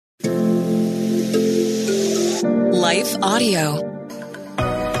Life Audio.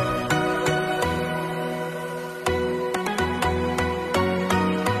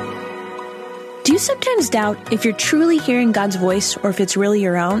 Do you sometimes doubt if you're truly hearing God's voice or if it's really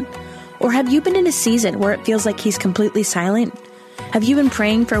your own? Or have you been in a season where it feels like He's completely silent? Have you been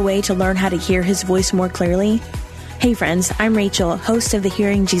praying for a way to learn how to hear His voice more clearly? Hey friends, I'm Rachel, host of the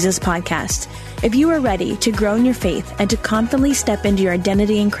Hearing Jesus podcast. If you are ready to grow in your faith and to confidently step into your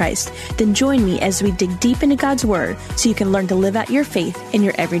identity in Christ, then join me as we dig deep into God's Word so you can learn to live out your faith in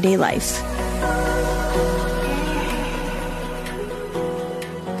your everyday life.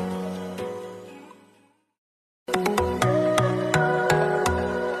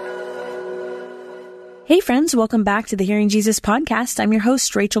 Hey friends, welcome back to the Hearing Jesus podcast. I'm your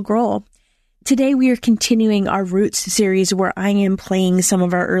host, Rachel Grohl. Today we are continuing our Roots series where I am playing some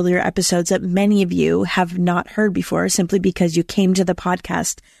of our earlier episodes that many of you have not heard before simply because you came to the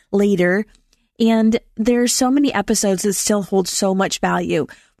podcast later. And there are so many episodes that still hold so much value.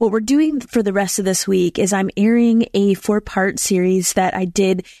 What we're doing for the rest of this week is I'm airing a 4-part series that I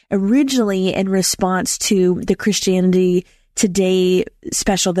did originally in response to the Christianity Today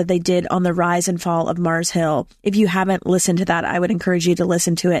special that they did on the rise and fall of Mars Hill. If you haven't listened to that, I would encourage you to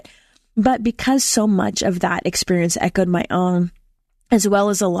listen to it. But because so much of that experience echoed my own, as well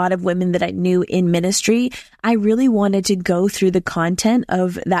as a lot of women that I knew in ministry, I really wanted to go through the content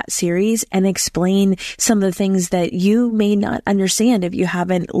of that series and explain some of the things that you may not understand if you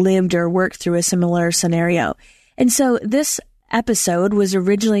haven't lived or worked through a similar scenario. And so this episode was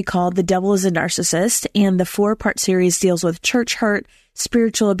originally called The Devil is a Narcissist, and the 4-part series deals with church hurt,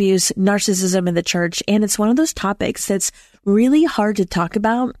 spiritual abuse, narcissism in the church, and it's one of those topics that's really hard to talk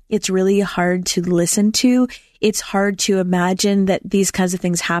about. It's really hard to listen to. It's hard to imagine that these kinds of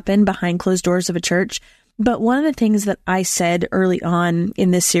things happen behind closed doors of a church. But one of the things that I said early on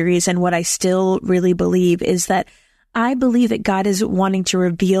in this series, and what I still really believe, is that I believe that God is wanting to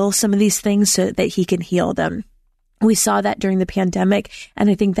reveal some of these things so that He can heal them. We saw that during the pandemic, and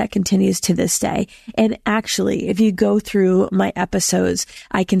I think that continues to this day. And actually, if you go through my episodes,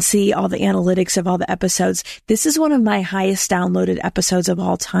 I can see all the analytics of all the episodes. This is one of my highest downloaded episodes of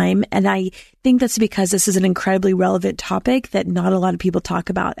all time. And I think that's because this is an incredibly relevant topic that not a lot of people talk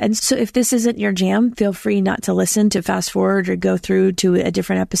about. And so if this isn't your jam, feel free not to listen, to fast forward or go through to a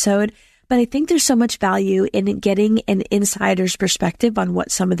different episode. But I think there's so much value in getting an insider's perspective on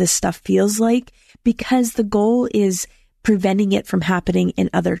what some of this stuff feels like, because the goal is preventing it from happening in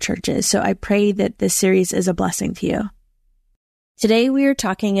other churches. So I pray that this series is a blessing to you. Today we are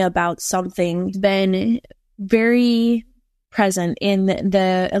talking about something that's been very present in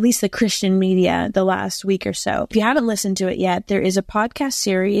at least the Christian media the last week or so. If you haven't listened to it yet, there is a podcast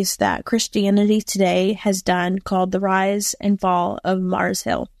series that Christianity Today has done called The Rise and Fall of Mars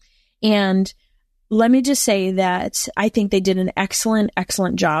Hill. And let me just say that I think they did an excellent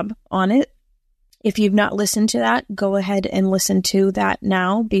job on it. If you've not listened to that, go ahead and listen to that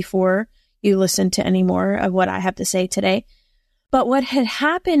now before you listen to any more of what I have to say today. But what had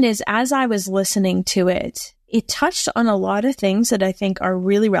happened is, as I was listening to it, it touched on a lot of things that I think are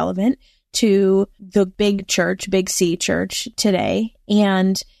really relevant to the big church, big C church today.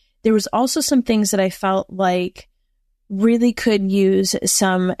 And there was also some things that I felt like really could use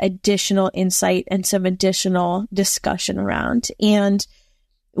some additional insight and some additional discussion around. And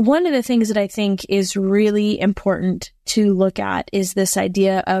one of the things that I think is really important to look at is this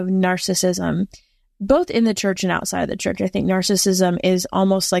idea of narcissism, both in the church and outside of the church. I think narcissism is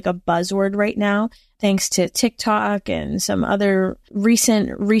almost like a buzzword right now, thanks to TikTok and some other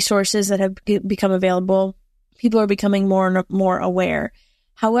recent resources that have become available. People are becoming more and more aware.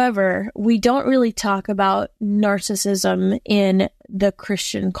 However, we don't really talk about narcissism in the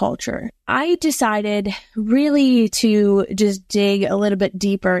Christian culture. I decided really to just dig a little bit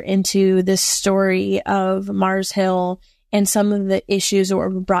deeper into this story of Mars Hill and some of the issues that were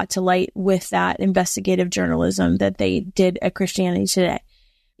brought to light with that investigative journalism that they did at Christianity Today.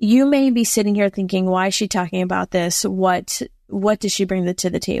 You may be sitting here thinking, why is she talking about this? What does she bring to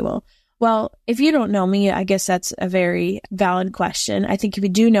the table? Well, if you don't know me, I guess that's a very valid question. I think if you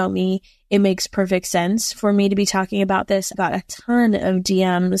do know me, it makes perfect sense for me to be talking about this. I got a ton of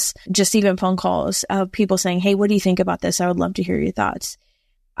DMs, just even phone calls of people saying, hey, what do you think about this? I would love to hear your thoughts.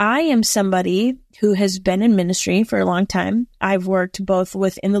 I am somebody who has been in ministry for a long time. I've worked both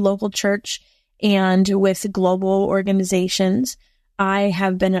within the local church and with global organizations. I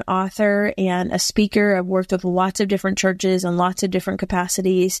have been an author and a speaker. I've worked with lots of different churches and lots of different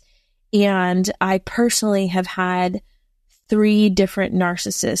capacities. And I personally have had 3 different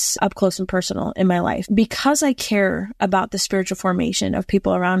narcissists up close and personal in my life. Because I care about the spiritual formation of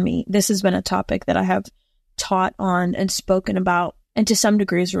people around me, this has been a topic that I have taught on and spoken about, and to some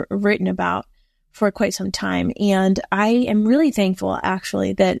degrees written about for quite some time. And I am really thankful,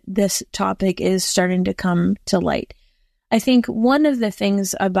 actually, that this topic is starting to come to light. I think one of the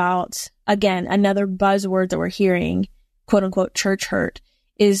things about, again, another buzzword that we're hearing, quote unquote, church hurt,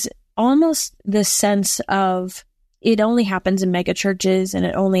 is almost the sense of it only happens in mega churches, and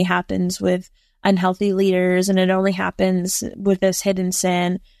it only happens with unhealthy leaders, and it only happens with this hidden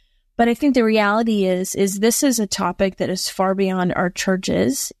sin. But I think the reality is this is a topic that is far beyond our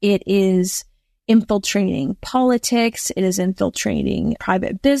churches. It is infiltrating politics. It is infiltrating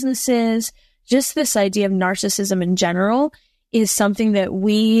private businesses. Just this idea of narcissism in general is something that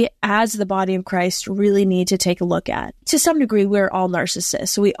we, as the body of Christ, really need to take a look at. To some degree, we're all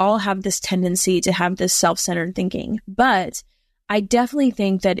narcissists. We all have this tendency to have this self-centered thinking. But I definitely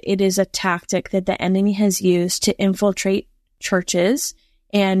think that it is a tactic that the enemy has used to infiltrate churches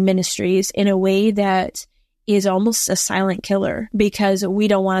and ministries in a way that is almost a silent killer, because we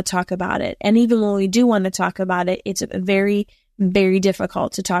don't want to talk about it. And even when we do want to talk about it, it's very, very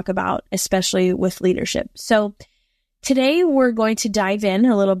difficult to talk about, especially with leadership. So today we're going to dive in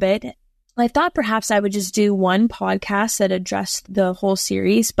a little bit. I thought perhaps I would just do one podcast that addressed the whole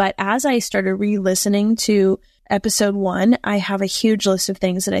series, but as I started re-listening to episode 1, I have a huge list of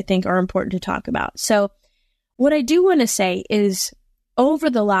things that I think are important to talk about. So what I do want to say is, over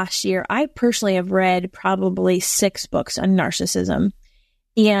the last year, I personally have read probably 6 books on narcissism,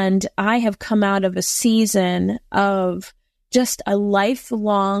 and I have come out of a season of just a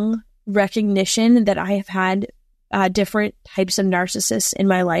lifelong recognition that I have had different types of narcissists in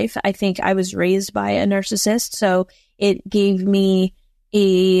my life. I think I was raised by a narcissist, so it gave me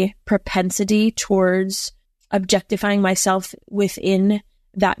a propensity towards objectifying myself within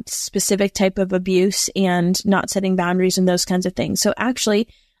that specific type of abuse and not setting boundaries and those kinds of things. So actually,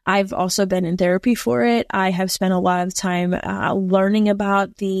 I've also been in therapy for it. I have spent a lot of time learning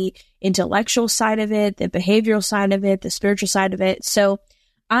about the intellectual side of it, the behavioral side of it, the spiritual side of it. So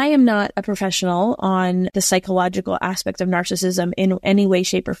I am not a professional on the psychological aspect of narcissism in any way,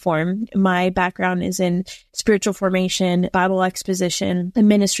 shape, or form. My background is in spiritual formation, Bible exposition, and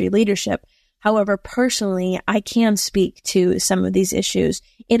ministry leadership. However, personally, I can speak to some of these issues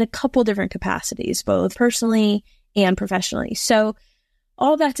in a couple different capacities, both personally and professionally. So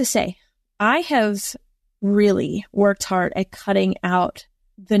all that to say, I have really worked hard at cutting out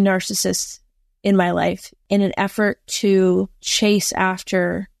the narcissists in my life in an effort to chase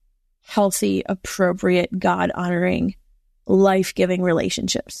after healthy, appropriate, God-honoring, life-giving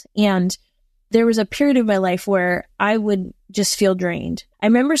relationships. And there was a period of my life where I would just feel drained. I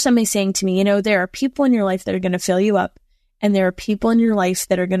remember somebody saying to me, there are people in your life that are going to fill you up, and there are people in your life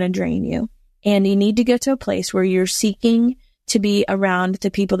that are going to drain you. And you need to get to a place where you're seeking to be around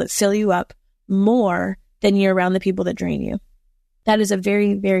the people that fill you up more than you're around the people that drain you. That is a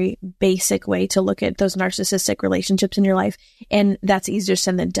very, very basic way to look at those narcissistic relationships in your life. And that's easier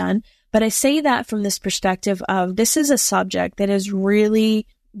said than done. But I say that from this perspective of this is a subject that has really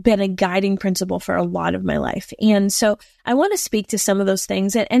been a guiding principle for a lot of my life. And so I want to speak to some of those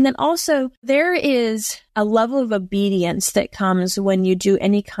things. And then also there is a level of obedience that comes when you do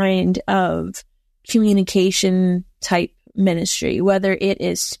any kind of communication type ministry, whether it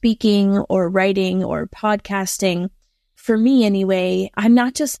is speaking or writing or podcasting. For me anyway, I'm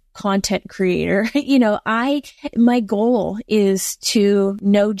not just content creator. My goal is to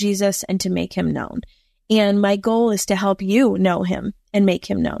know Jesus and to make him known. And my goal is to help you know him and make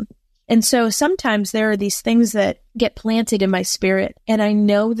him known. And so sometimes there are these things that get planted in my spirit, and I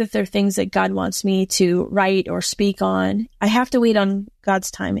know that they're things that God wants me to write or speak on. I have to wait on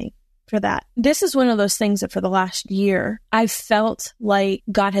God's timing for that. This is one of those things that for the last year, I've felt like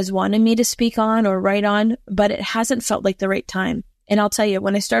God has wanted me to speak on or write on, but it hasn't felt like the right time. And I'll tell you,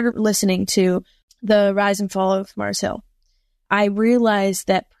 when I started listening to the Rise and Fall of Mars Hill, I realized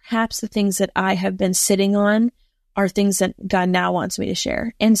that perhaps the things that I have been sitting on are things that God now wants me to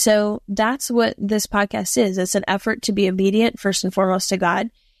share. And so that's what this podcast is. It's an effort to be obedient, first and foremost, to God.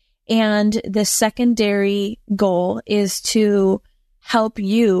 And the secondary goal is to help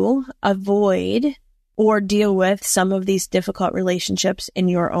you avoid or deal with some of these difficult relationships in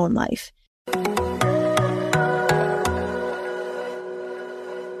your own life.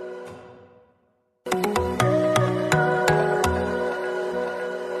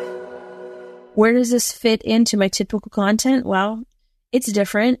 Where does this fit into my typical content? Well, it's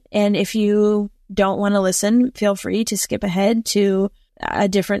different. And if you don't want to listen, feel free to skip ahead to a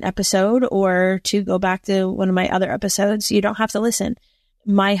different episode or to go back to one of my other episodes. You don't have to listen.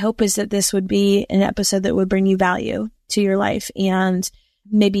 My hope is that this would be an episode that would bring you value to your life and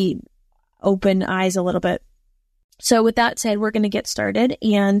maybe open eyes a little bit So with that said, we're going to get started.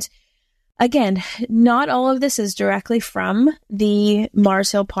 And again, not all of this is directly from the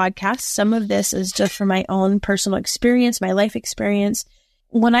Mars Hill podcast. Some of this is just from my own personal experience, my life experience.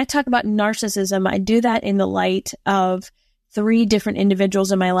 When I talk about narcissism, I do that in the light of 3 different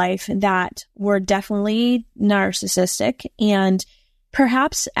individuals in my life that were definitely narcissistic and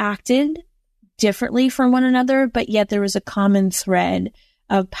perhaps acted differently from one another, but yet there was a common thread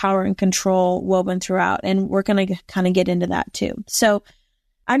of power and control woven throughout. And we're going to kind of get into that too. So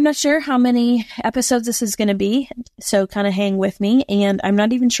I'm not sure how many episodes this is going to be, so kind of hang with me. And I'm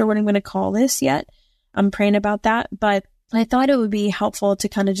not even sure what I'm going to call this yet. I'm praying about that, but I thought it would be helpful to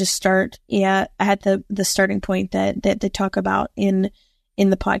kind of just start at the starting point that they talk about in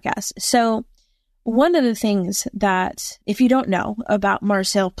the podcast. So one of the things that, if you don't know about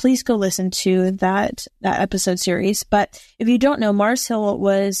Mars Hill, please go listen to that episode series. But if you don't know, Mars Hill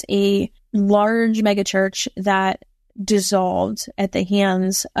was a large megachurch that dissolved at the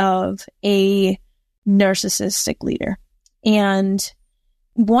hands of a narcissistic leader. And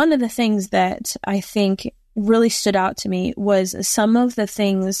one of the things that I think really stood out to me was some of the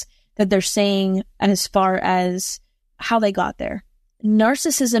things that they're saying as far as how they got there.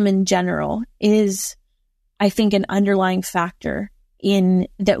 Narcissism in general is, I think, an underlying factor in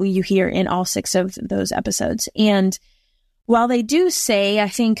that you hear in all 6 of those episodes. And while they do say, I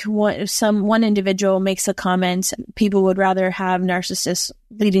think one individual makes a comment, people would rather have narcissists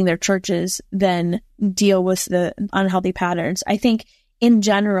leading their churches than deal with the unhealthy patterns. I think in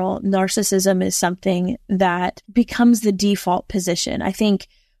general, narcissism is something that becomes the default position. I think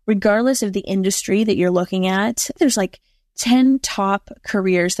regardless of the industry that you're looking at, there's like 10 top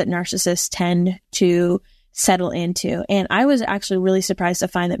careers that narcissists tend to settle into. And I was actually really surprised to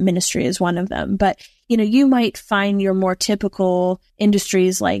find that ministry is one of them. But, you might find your more typical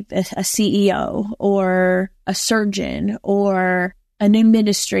industries like a CEO or a surgeon or an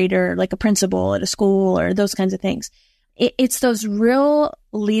administrator, like a principal at a school or those kinds of things. It's those real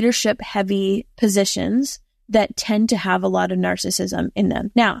leadership heavy positions that tend to have a lot of narcissism in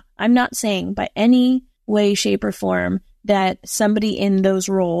them. Now, I'm not saying by any way, shape, or form that somebody in those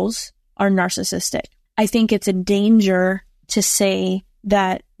roles are narcissistic. I think it's a danger to say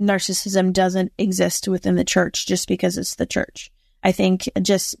that narcissism doesn't exist within the church just because it's the church. I think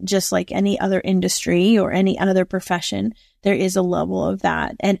just like any other industry or any other profession, there is a level of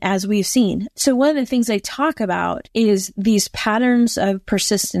that. And as we've seen, so one of the things they talk about is these patterns of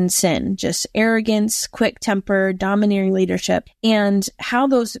persistent sin, just arrogance, quick temper, domineering leadership, and how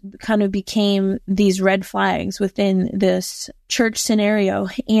those kind of became these red flags within this church scenario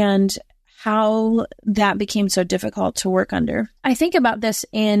and how that became so difficult to work under. I think about this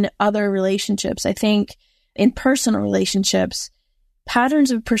in other relationships. I think in personal relationships, patterns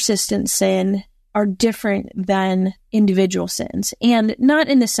of persistent sin are different than individual sins. And not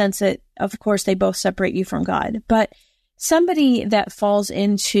in the sense that, of course, they both separate you from God, but somebody that falls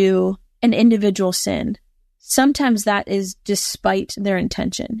into an individual sin, sometimes that is despite their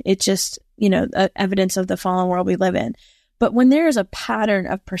intention. It's just, evidence of the fallen world we live in. But when there is a pattern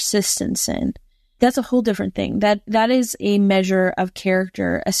of persistent sin, that's a whole different thing. That is a measure of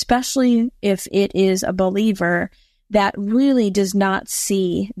character, especially if it is a believer that really does not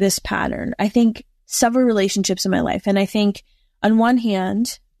see this pattern. I think several relationships in my life, and I think on one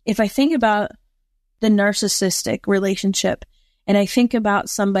hand, if I think about the narcissistic relationship, and I think about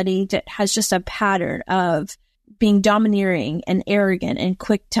somebody that has just a pattern of being domineering and arrogant and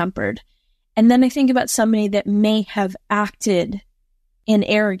quick-tempered, and then I think about somebody that may have acted in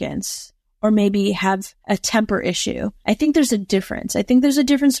arrogance or maybe have a temper issue, I think there's a difference. I think there's a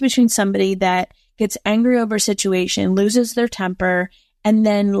difference between somebody that gets angry over a situation, loses their temper, and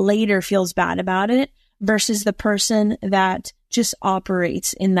then later feels bad about it versus the person that just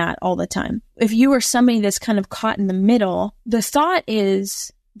operates in that all the time. If you are somebody that's kind of caught in the middle, the thought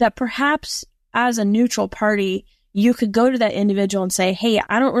is that perhaps as a neutral party, you could go to that individual and say, hey,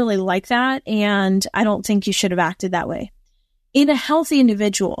 I don't really like that, and I don't think you should have acted that way. In a healthy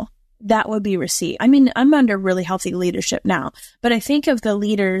individual, that would be received. I mean, I'm under really healthy leadership now, but I think of the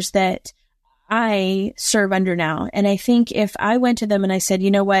leaders that I serve under now. And I think if I went to them and I said, you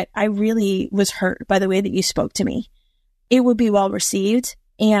know what, I really was hurt by the way that you spoke to me, it would be well received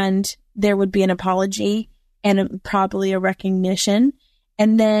and there would be an apology and probably a recognition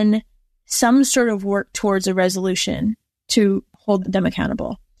and then some sort of work towards a resolution to hold them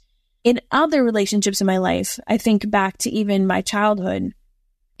accountable. In other relationships in my life, I think back to even my childhood,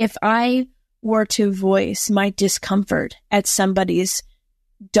 if I were to voice my discomfort at somebody's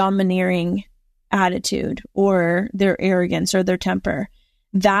domineering attitude or their arrogance or their temper,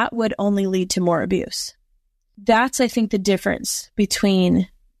 that would only lead to more abuse. That's, I think, the difference between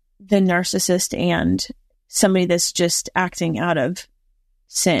the narcissist and somebody that's just acting out of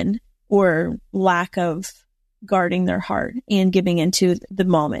sin or lack of guarding their heart and giving into the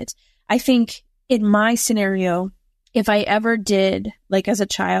moment. I think in my scenario, if I ever did, like as a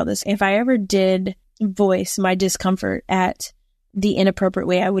child, if I ever did voice my discomfort at the inappropriate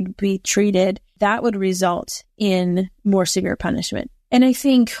way I would be treated, that would result in more severe punishment. And I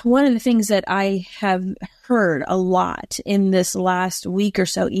think one of the things that I have heard a lot in this last week or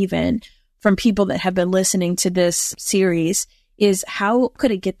so, even from people that have been listening to this series, is how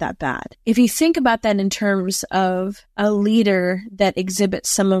could it get that bad? If you think about that in terms of a leader that exhibits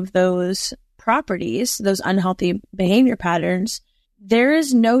some of those properties, those unhealthy behavior patterns, there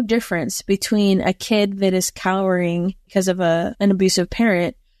is no difference between a kid that is cowering because of an abusive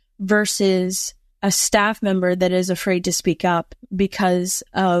parent versus a staff member that is afraid to speak up because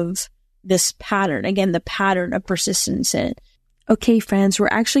of this pattern. Again, the pattern of persistence in. Okay, friends, we're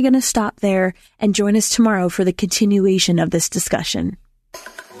actually going to stop there and join us tomorrow for the continuation of this discussion.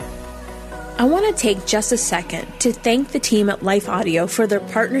 I want to take just a second to thank the team at Life Audio for their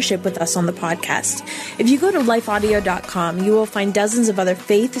partnership with us on the podcast. If you go to lifeaudio.com, you will find dozens of other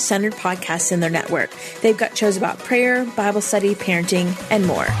faith-centered podcasts in their network. They've got shows about prayer, Bible study, parenting, and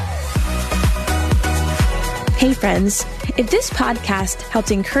more. Hey friends, if this podcast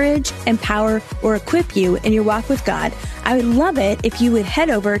helped encourage, empower, or equip you in your walk with God, I would love it if you would head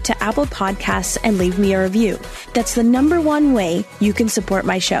over to Apple Podcasts and leave me a review. That's the number one way you can support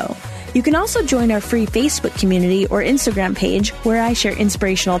my show. You can also join our free Facebook community or Instagram page where I share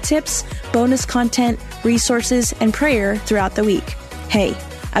inspirational tips, bonus content, resources, and prayer throughout the week. Hey,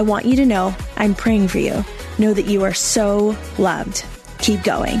 I want you to know I'm praying for you. Know that you are so loved. Keep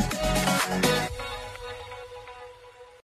going.